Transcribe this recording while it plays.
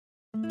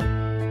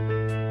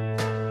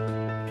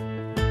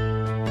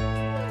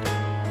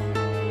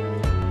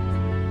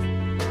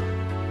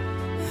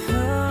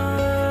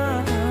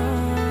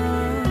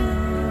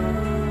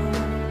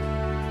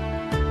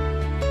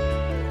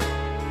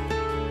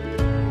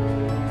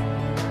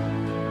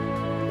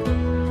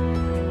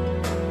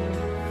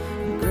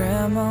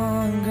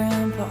Grandma and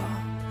Grandpa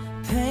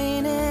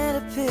painted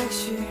a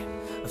picture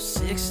of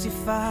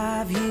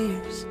 65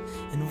 years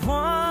in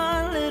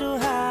one little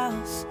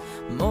house.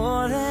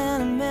 More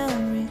than a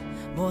memory,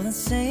 more than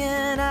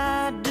saying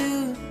I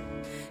do.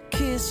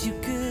 Kiss you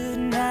good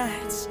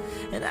nights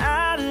and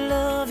I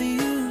love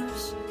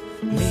yous.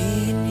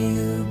 Me and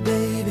you,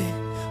 baby,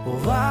 we'll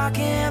walk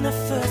in the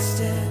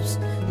footsteps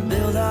and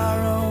build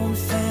our own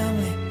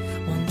family,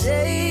 one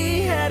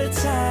day at a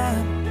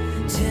time.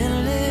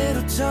 10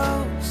 little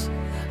toes,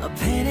 a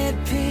painted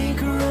pink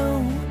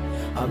room.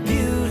 Our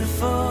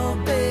beautiful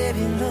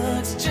baby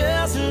looks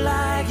just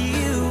like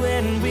you,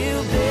 and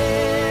we'll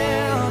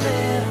build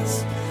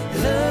this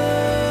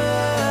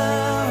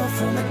love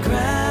from the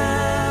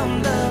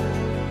ground up.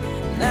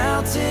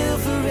 Now till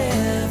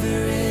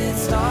forever,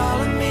 it's all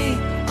of me,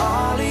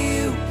 all of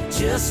you.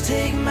 Just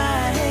take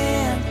my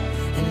hand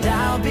and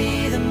I'll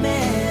be the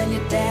man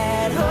your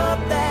dad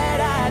hoped that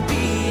I'd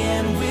be,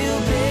 and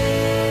we'll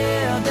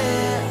build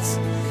this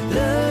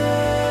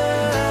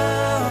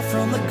love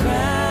from the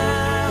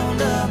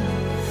ground up,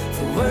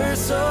 for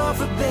worse or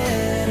for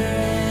better.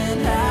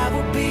 And I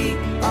will be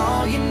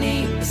all you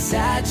need.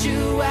 Beside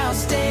you I'll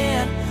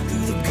stand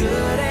through the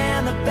good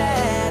and the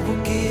bad.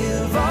 We'll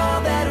give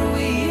all that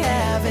we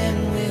have, and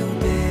we'll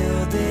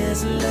build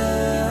this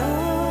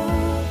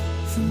love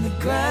from the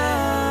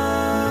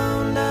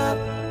ground up.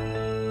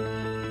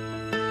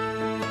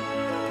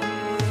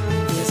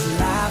 This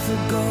life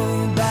will go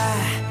by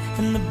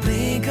in the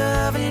blink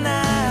of an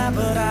eye,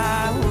 but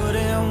I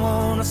wouldn't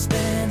want to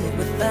spend it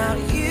without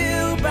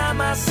you by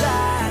my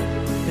side.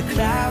 The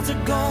clouds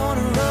are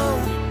gonna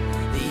roll,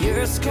 the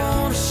earth's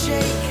gonna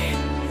shake,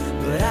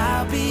 but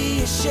I'll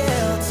be a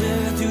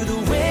shelter through the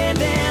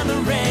wind and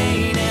the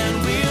rain,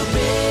 and we'll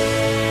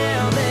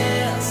build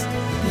this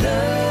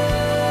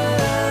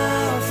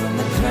love from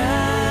the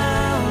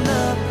ground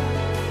up.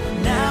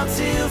 Now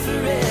till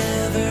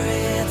forever,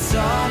 it's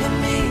all of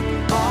me,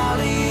 all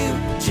of you.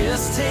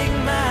 Just take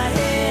my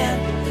hand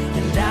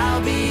and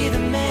I'll be the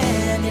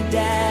man your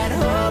dad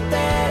hoped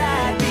that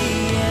I'd be,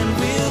 and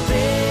we'll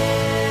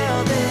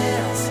build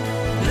this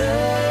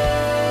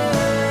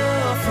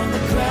love from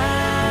the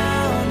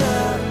ground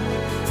up,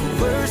 for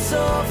worse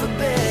or for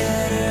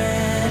better.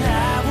 And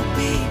I will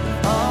be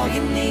all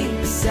you need.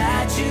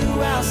 Beside you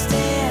I'll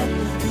stand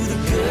through the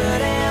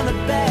good and the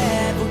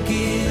bad. We'll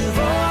give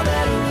all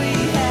that we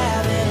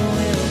have, and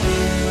we'll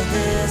build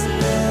this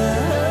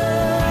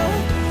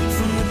love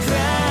from the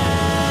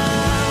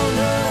ground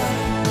up.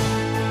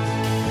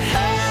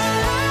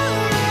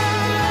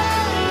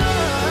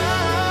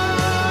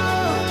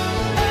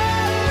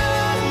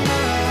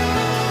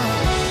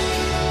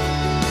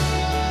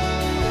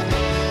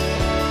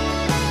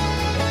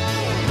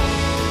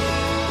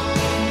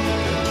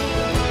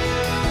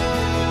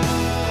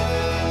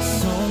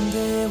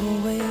 Someday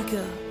we'll wake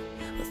up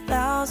with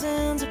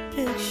thousands of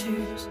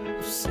pictures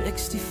of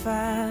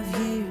 65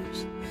 years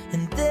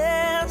in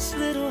this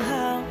little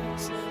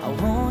house. I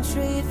won't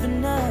trade for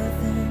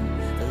nothing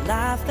the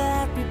life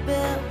that we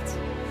built.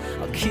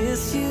 I'll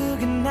kiss you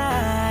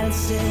goodnight and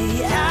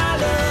say I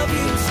love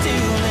you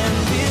still, and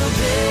we'll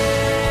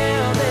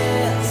build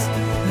this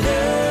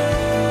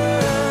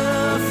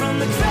love from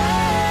the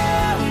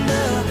ground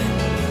up,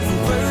 for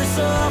worse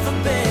or for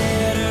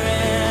better.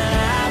 And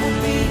I will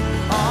be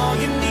all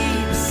you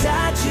need.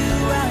 Beside you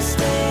I'll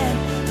stand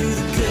through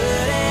the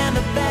good and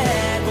the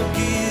bad. We'll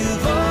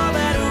give all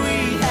that we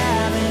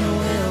have, and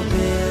we'll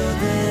build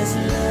this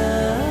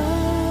love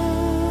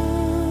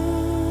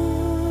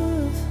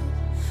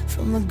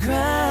from the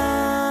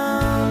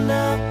ground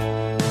up.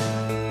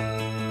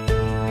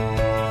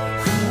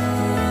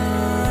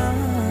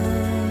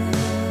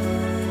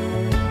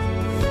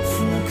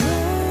 From the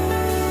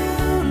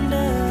ground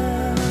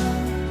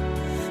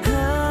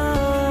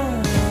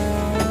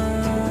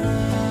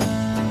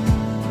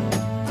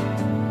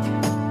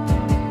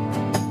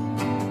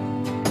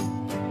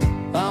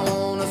I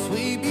wanna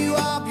sweep you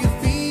off your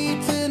feet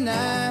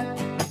tonight.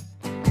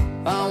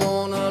 I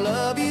wanna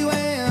love you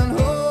and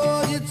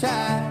hold you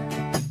tight.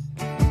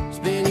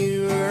 Spin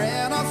you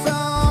around on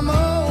some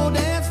old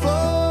dance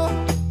floor.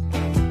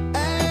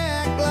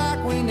 Act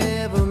like we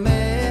never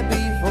met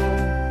before,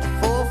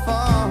 for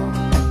fun.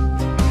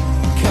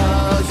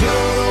 'Cause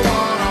you're the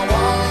one I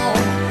want,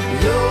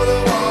 you're the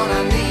one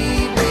I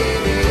need,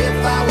 baby. If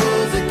I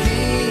was a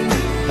king,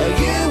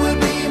 you would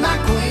be my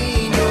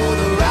queen. You're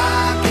the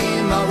rock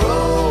in my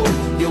road,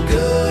 you're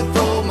good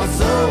for my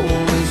soul,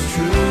 it's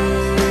true.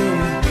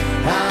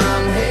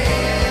 I'm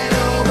head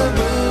over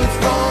boots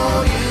for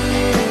you.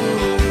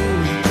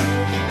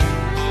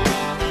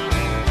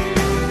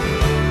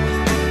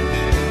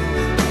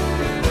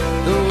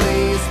 The way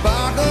you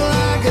sparkle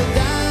like a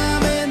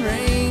diamond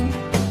ring.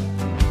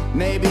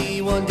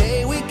 Maybe one day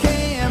we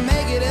can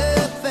make it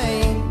a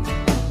thing.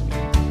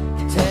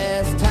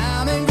 Test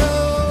time and go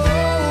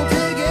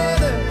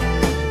together,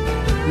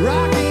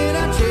 rocking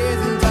our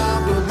chairs and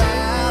talk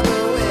about the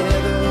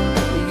weather.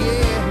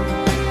 Yeah,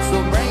 so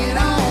bring it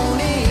on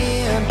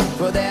in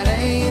for that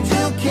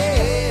angel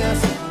kiss.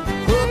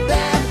 Put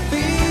that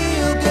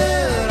feel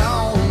good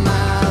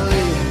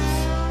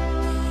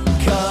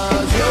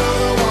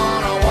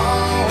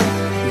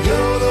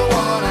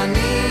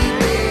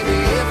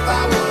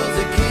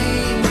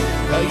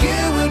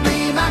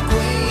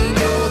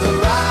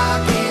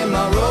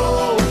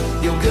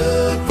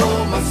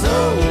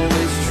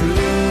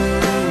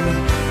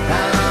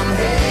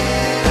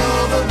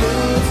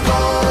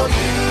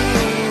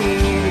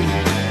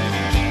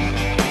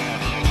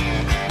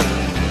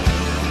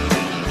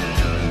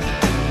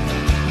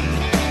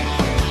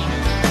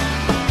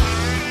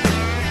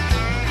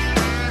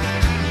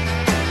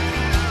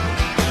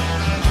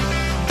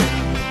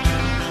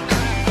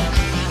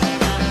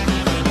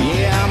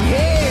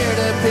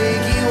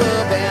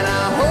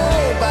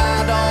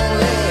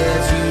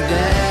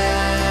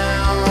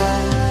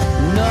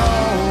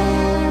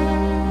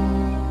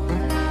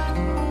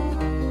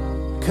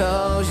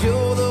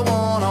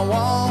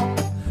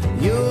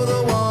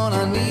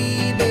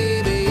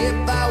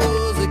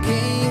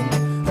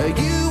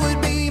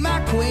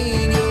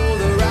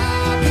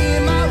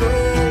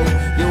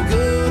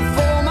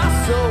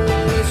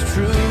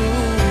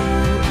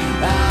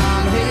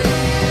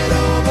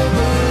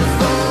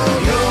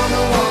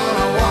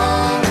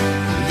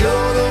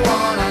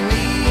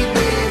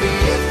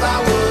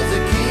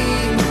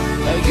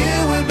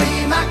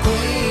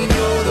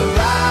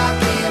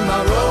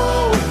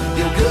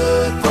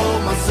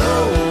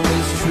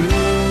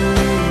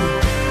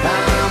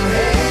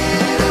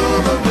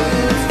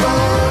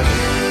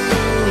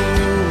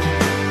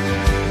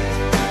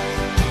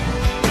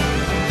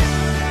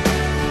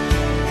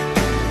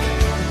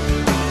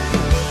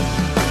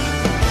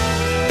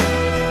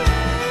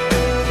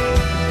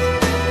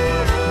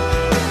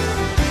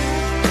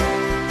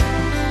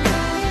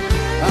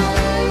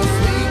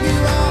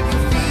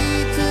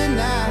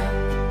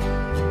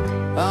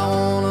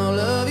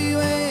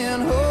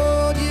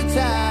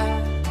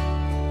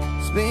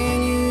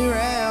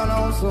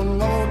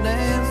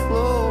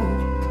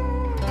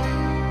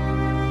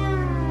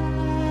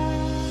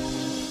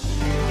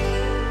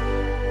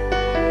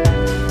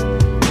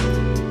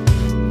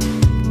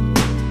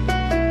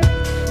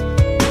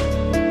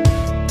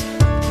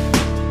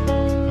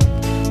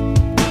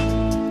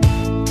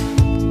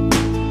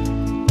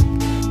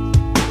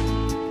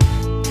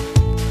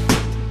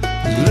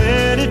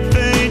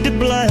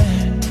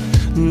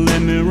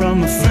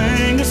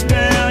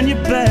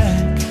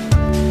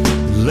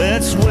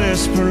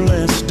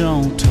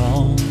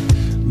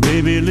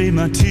leave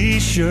my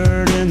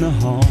t-shirt in the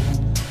hall.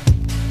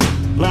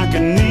 Like a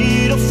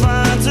needle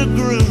finds a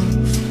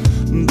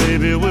groove,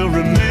 baby, we'll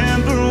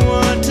remember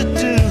what to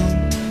do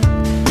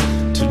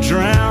to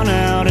drown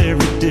out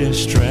every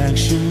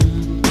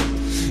distraction.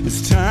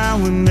 It's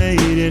time we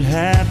made it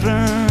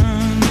happen.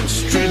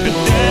 Strip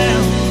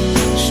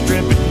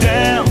it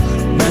down,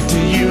 back to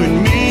you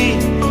and me,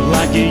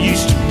 like it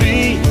used to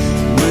be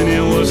when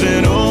it was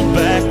an old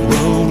back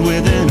road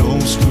with an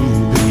old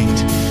school beat.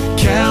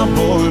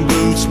 Cowboy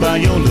boots by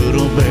your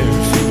little bare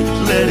feet.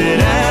 Let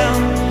it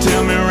out,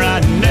 tell me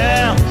right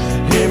now,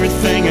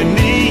 everything I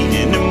need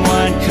in them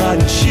white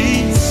cotton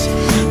sheets.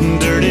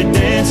 Dirty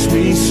dance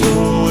me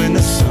slow in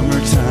the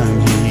summertime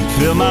heat.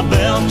 Feel my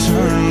belt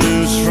turn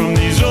loose from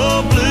these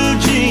old blue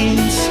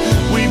jeans.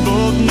 We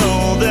both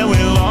know that we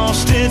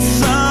lost it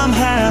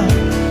somehow.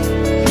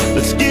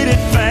 Let's get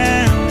it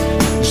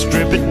found,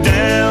 strip it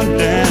down,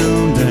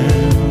 down, down.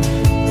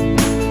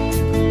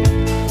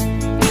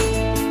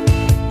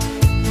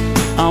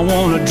 I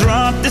wanna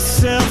drop this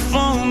cell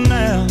phone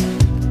now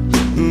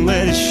and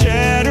let it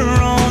shatter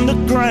on the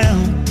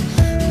ground.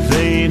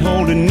 They ain't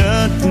holding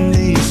nothing,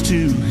 these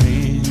two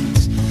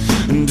hands,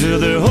 until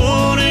they're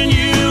holding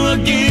you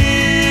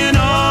again.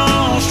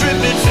 Oh, strip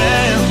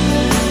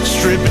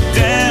it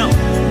down,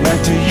 back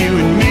to you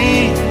and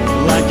me,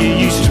 like it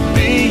used to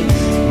be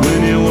when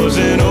it was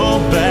an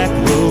old back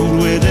road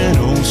with an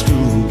old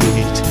school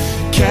beat.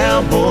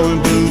 Cowboy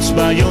boots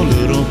by your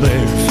little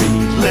bare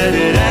feet. Let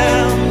it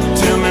out,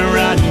 tell me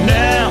right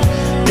now,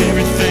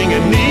 everything I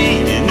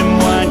need in them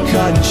white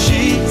cotton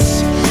sheets.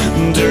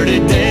 Dirty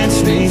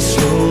dance me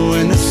slow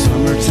in the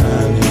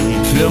summertime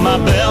heat. Feel my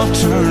belt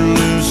turn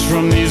loose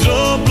from these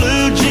old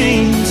blue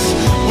jeans.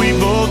 We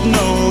both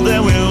know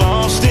that we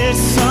lost it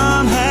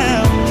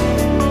somehow.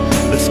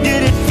 Let's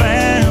get it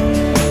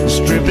found,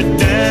 strip it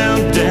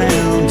down,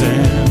 down,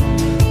 down.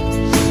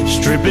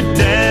 Strip it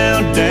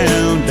down,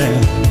 down,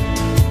 down.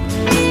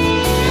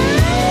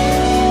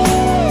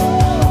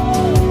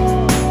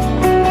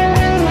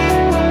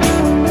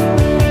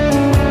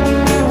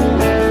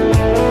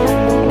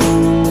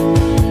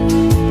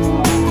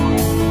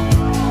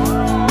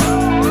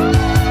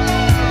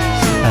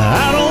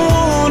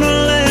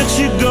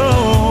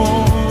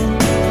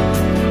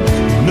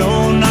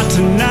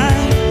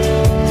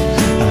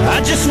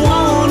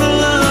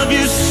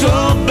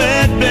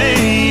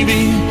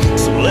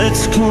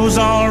 Close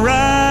our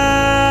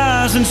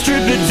eyes and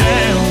strip it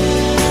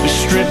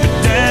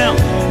down,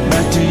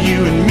 back to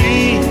you and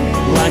me,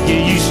 like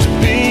it used to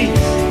be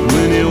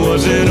when it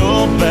was an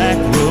old back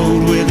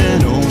road with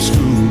an old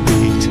school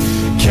beat.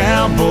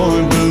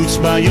 Cowboy boots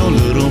by your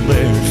little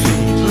bare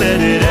feet.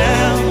 Let it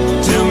out,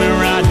 tell me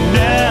right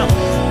now,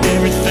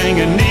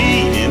 everything I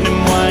need in them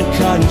white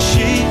cotton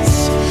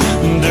sheets.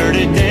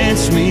 Dirty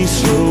dance me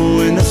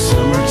slow in the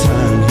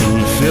summertime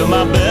heat. Feel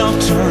my belt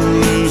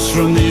turn loose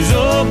from these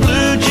old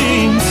blue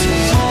jeans.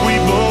 We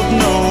both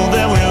know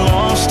that we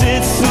lost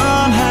it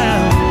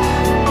somehow.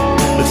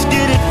 Let's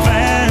get it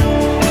found,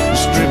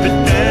 strip it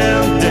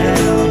down,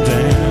 down,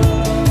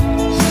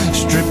 down.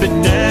 Strip it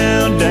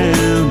down,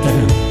 down,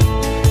 down.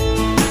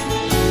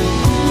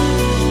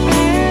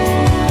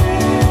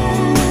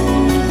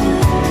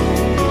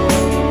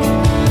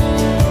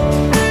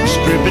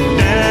 Strip it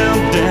down,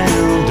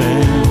 down,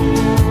 down.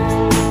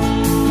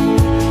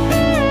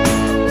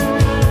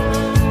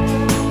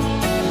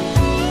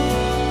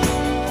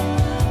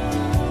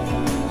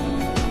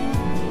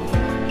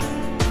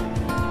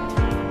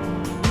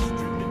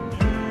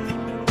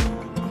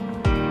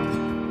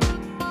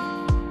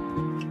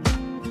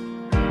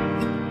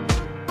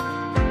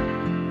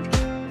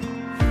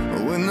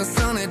 When the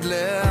sun had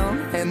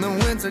left and the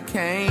winter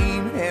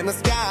came and the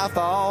sky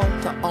fall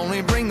to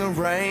only bring the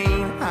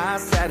rain, I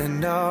sat in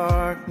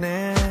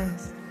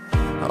darkness,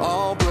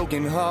 all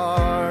broken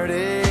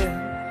hearted.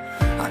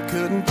 I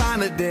couldn't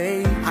find a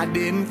day I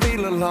didn't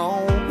feel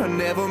alone. I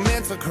never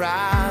meant to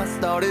cry,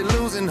 started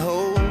losing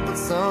hope, but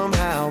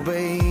somehow,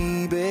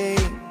 baby,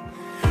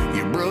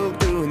 you broke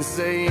through and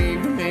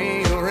saved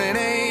me. You're an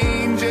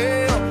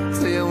angel,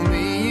 tell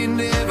me you're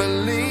never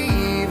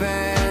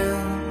leaving,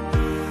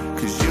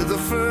 'cause you're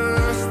the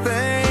first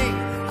thing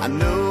I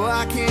know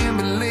I can't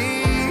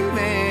believe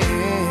in.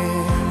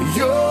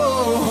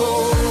 You're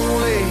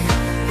holy,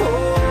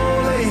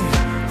 holy,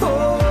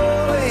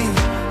 holy,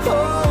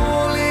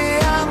 holy.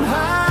 I'm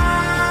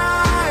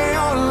high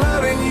on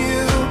loving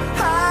you,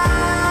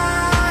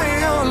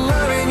 high on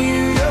loving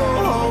you. You're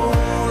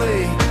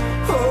holy,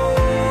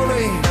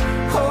 holy,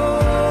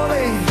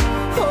 holy,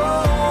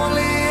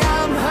 holy.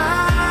 I'm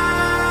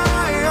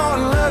high on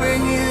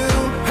loving you,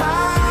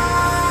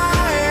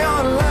 high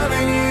on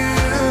loving you.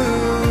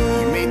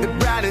 You made the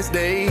brightest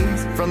days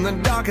from the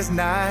darkest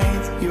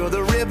nights. You're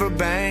the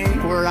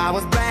riverbank where I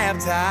was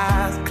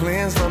baptized,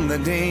 cleansed from the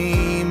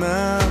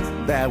demons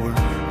that were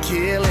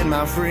killing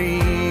my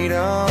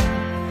freedom.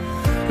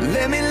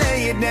 Let me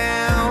lay it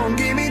down,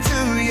 give me to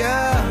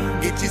ya,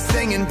 get you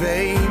singing,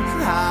 babe.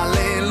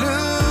 Hallelujah.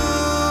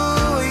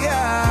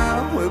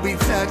 We'll be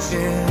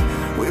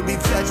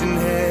touching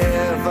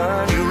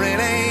heaven. You're an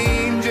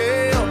angel.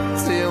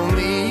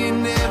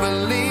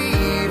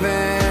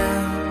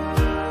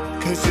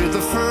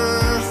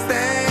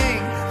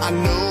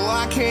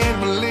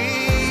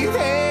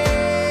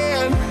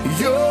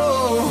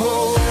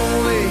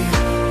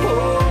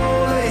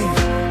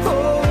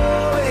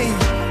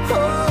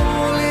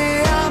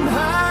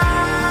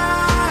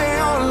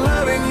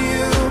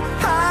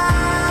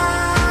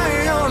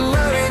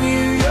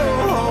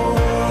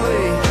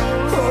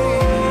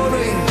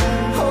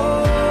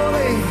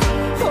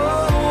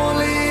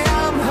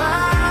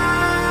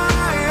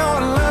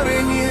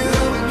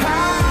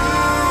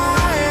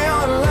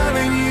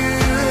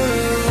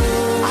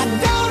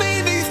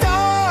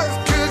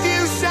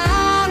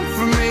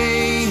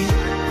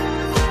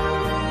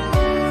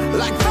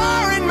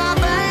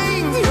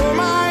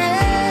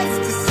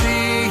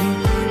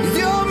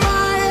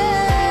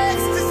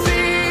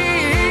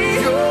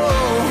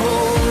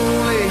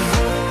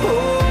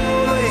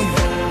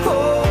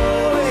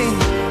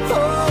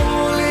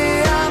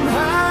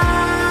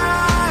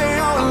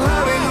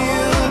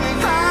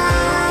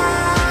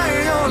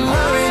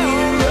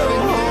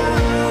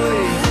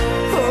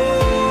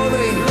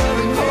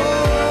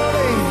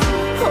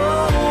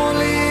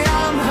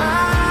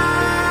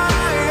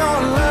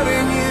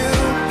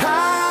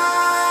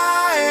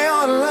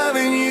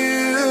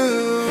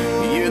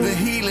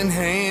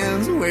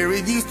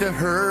 it used to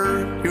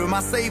hurt. You're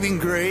my saving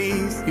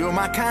grace. You're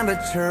my kind of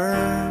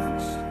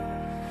church.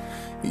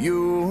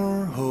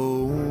 You're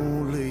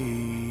holy.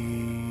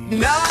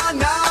 No,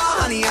 no,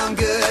 honey, I'm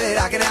good.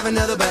 I could have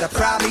another, but I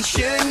probably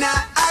should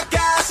not. I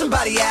got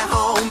somebody at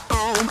home.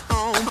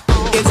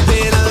 It's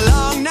been a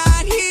long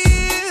night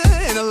here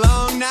and a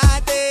long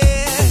night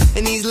there,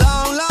 and these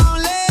long, long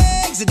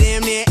legs are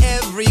damn near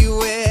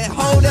everywhere.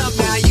 Hold up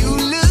now, you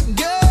look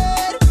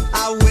good,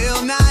 I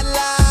will not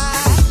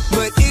lie.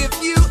 But if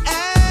you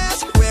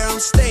ask where I'm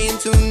staying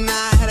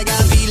tonight, I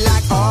gotta be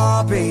like,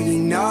 oh baby,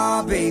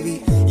 no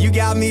baby, you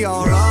got me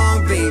all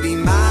wrong, baby.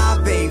 My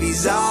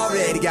baby's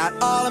already got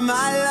all of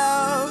my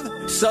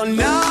love. So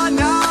no,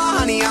 no,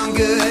 honey, I'm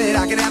good.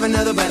 I could have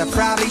another, but I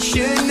probably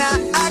should not.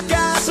 I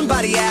got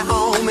somebody at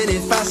home, and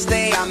if I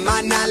stay, I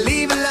might not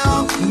leave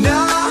alone.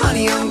 No,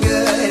 honey, I'm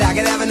good. I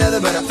could have another,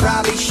 but I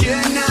probably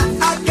should not.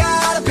 I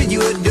gotta bid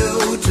you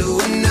adieu to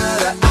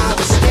another. I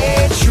will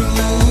stay true.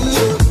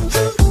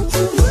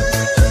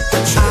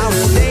 I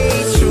will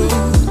stay true.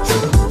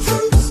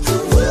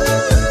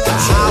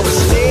 I will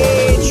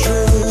stay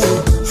true.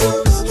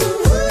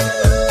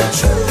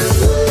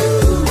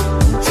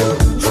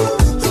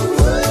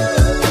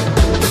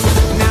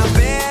 Now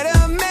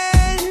better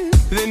men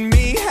than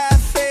me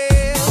have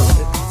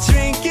failed,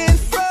 drinking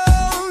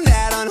from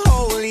that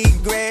unholy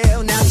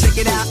grail. Now check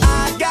it out,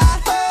 I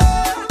got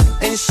her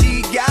and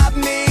she got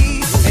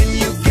me, and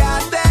you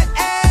got that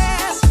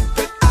ass,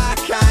 but I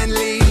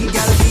kindly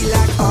gotta be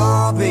like,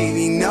 oh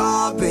baby,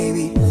 no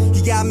baby,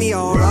 you got me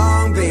all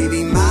wrong,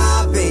 baby.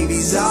 My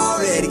baby's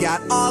already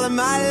got all of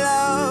my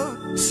love.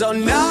 So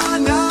no,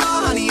 no,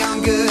 honey,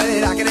 I'm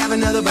good. I could have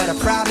another, but I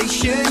probably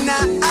should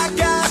not. I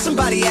got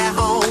somebody at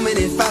home, and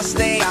if I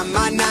stay, I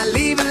might not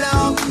leave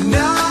alone.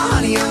 No,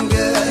 honey, I'm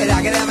good.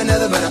 I could have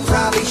another, but I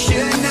probably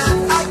should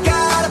not. I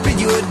gotta bid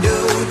you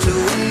adieu to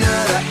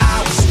another.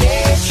 I will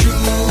stay true.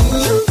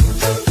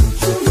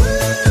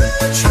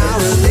 I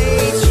will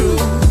stay true.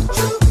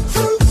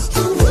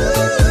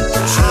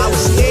 I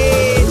will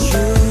stay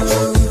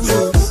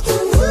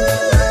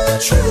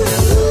true.